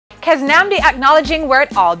Keznamdi acknowledging where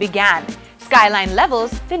it all began. Skyline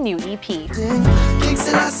Levels, the new EP.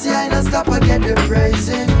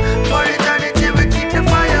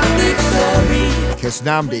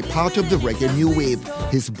 Keznamdi, part of the Reggae New Wave,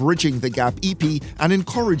 his Bridging the Gap EP, an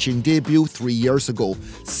encouraging debut 3 years ago,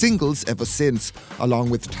 singles ever since,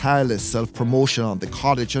 along with tireless self-promotion on the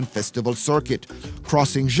college and festival circuit,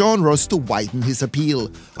 crossing genres to widen his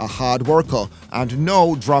appeal, a hard worker, and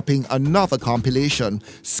now dropping another compilation,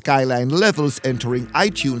 Skyline Levels entering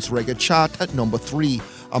iTunes Reggae chart at number 3,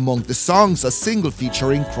 among the songs a single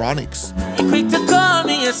featuring Chronics. Quick to call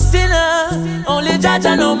me a sinner, only judge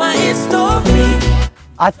I know my history.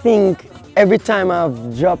 I think every time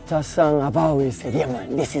I've dropped a song, I've always said, yeah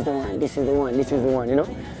man, this is the one, this is the one, this is the one, you know?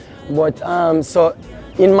 But so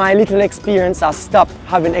in my little experience, I stopped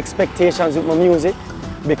having expectations with my music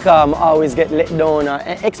because I always get let down.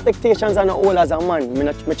 Expectations are not all as a man.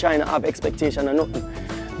 I'm trying to have expectations or nothing.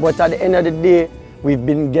 But at the end of the day, we've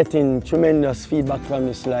been getting tremendous feedback from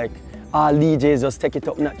this, like all DJs just take it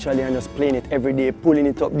up naturally and just playing it every day, pulling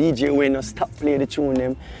it up. DJ Wayne just stop playing the tune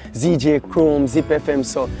them, ZJ Chrome, Zip FM,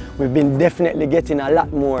 so we've been definitely getting a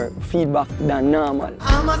lot more feedback than normal.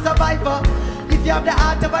 I'm a survivor. If you have the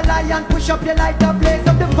heart of a lion, push up your light and blaze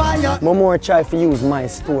up the fire. I'm more try to use my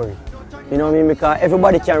story, you know what I mean, because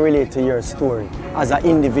everybody can relate to your story as an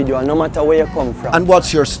individual, no matter where you come from. And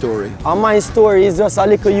what's your story? And my story is just a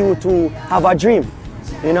little youth who have a dream,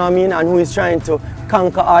 you know what I mean, and who is trying to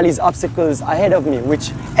conquer all these obstacles ahead of me,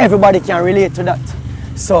 which everybody can relate to that.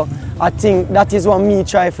 So I think that is what me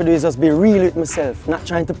try to do, is just be real with myself, not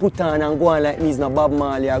trying to put on and go on like me's no Bob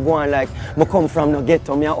Marley, or go on like I come from no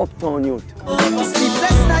ghetto, me a uptown youth.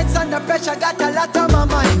 Sleepless nights under pressure, got a lot on my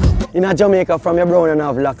mind. In Jamaica, from your brown and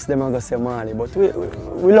have locks, them are going to say Marley, but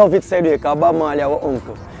we love it said because Bob Marley our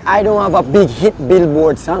uncle. I don't have a big hit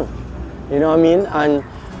Billboard song, you know what I mean?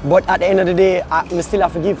 But at the end of the day, I still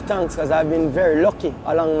have to give thanks because I've been very lucky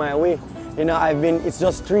along my way. You know, it's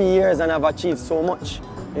just 3 years and I've achieved so much.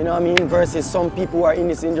 You know what I mean? Versus some people who are in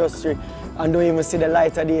this industry and don't even see the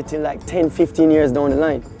light of day till like 10, 15 years down the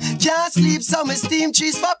line. Can't sleep, some esteem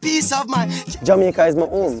trees for peace of mind. Jamaica is my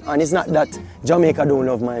home, and it's not that Jamaica don't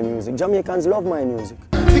love my music. Jamaicans love my music.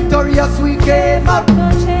 Victorious we came up,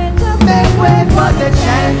 make way for the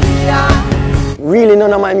champion. Really,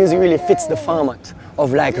 none of my music really fits the format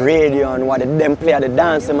of like radio and what them play at the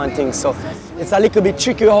dance and things. So it's a little bit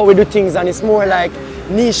tricky how we do things, and it's more like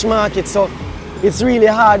niche market. So it's really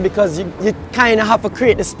hard because you kind of have to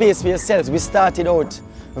create the space for yourselves. We started out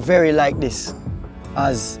very like this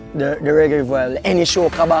as the reggae revival. Any show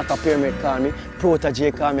Kabaka Pyramid call me,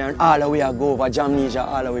 Protege call me, and all the way I go over Jamnesia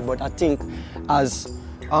all the way. But I think as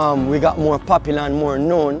we got more popular and more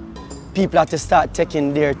known, people have to start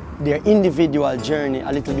taking their individual journey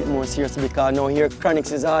a little bit more seriously, because now here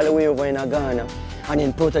Chronics is all the way over in Ghana, and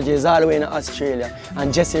then Protege is all the way in Australia,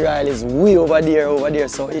 and Jesse Riley is way over there.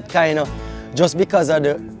 So it kind of, just because of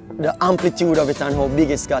the amplitude of it and how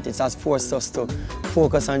big it's got, it has forced us to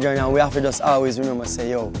focus on journey, and we have to just always remember say,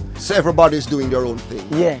 yo. So everybody's doing their own thing?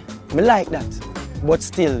 Yeah, me like that. But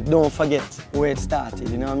still, don't forget where it started,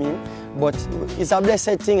 you know what I mean? But it's a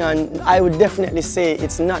blessed thing, and I would definitely say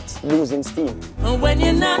it's not losing steam. And when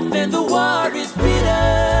you're not, then the war is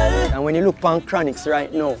bitter. And when you look on Chronics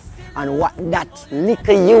right now, and what that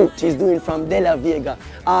little youth is doing from De La Vega,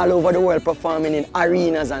 all over the world, performing in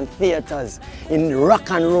arenas and theaters, in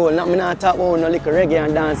rock and roll. I'm not talking about no little reggae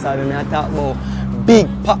and dancehall, I'm talking about big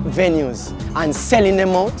pop venues and selling them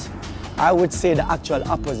out. I would say the actual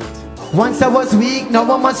opposite. Once I was weak, now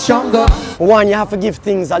I'm much stronger. One, you have to give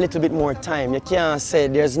things a little bit more time. You can't say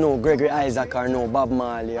there's no Gregory Isaac or no Bob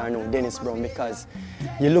Marley or no Dennis Brown, because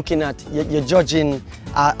you're looking at, you're judging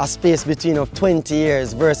a space between of 20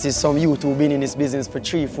 years versus some youth who've been in this business for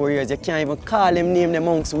 3-4 years. You can't even call them, name them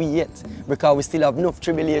amongst we yet, because we still have enough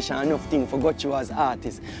tribulation, enough things forgot you as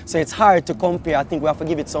artists. So it's hard to compare. I think we have to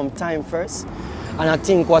give it some time first. And I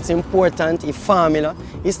think what's important, if formula,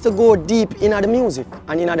 is to go deep in the music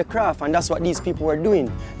and in the craft, and that's what these people were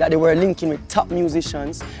doing. That they were linking with top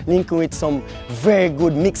musicians, linking with some very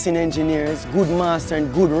good mixing engineers, good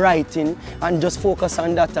mastering, good writing, and just focus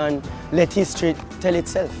on that and let history tell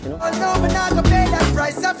itself, you know.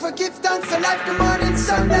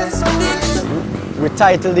 We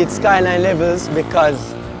titled it Skyline Levels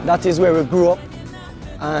because that is where we grew up.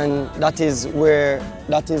 And that is where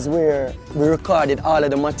we recorded all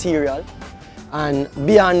of the material. And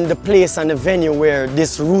beyond the place and the venue where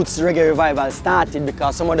this Roots Reggae Revival started,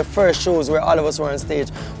 because some of the first shows where all of us were on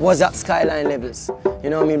stage was at Skyline Levels.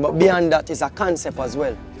 You know what I mean? But beyond that is a concept as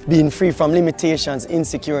well. Being free from limitations,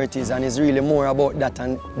 insecurities, and it's really more about that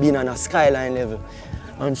and being on a skyline level.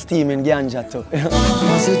 I'm steaming ganja too.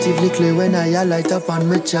 Positively clear when I light up on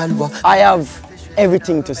my chalwa. I have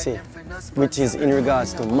everything to say, which is in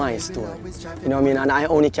regards to my story. You know what I mean? And I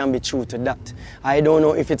only can be true to that. I don't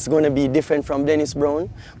know if it's going to be different from Dennis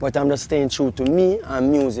Brown, but I'm just staying true to me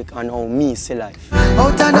and music and how me see life.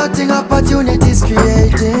 Out of nothing opportunities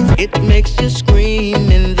creating. It makes you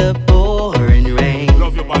scream in the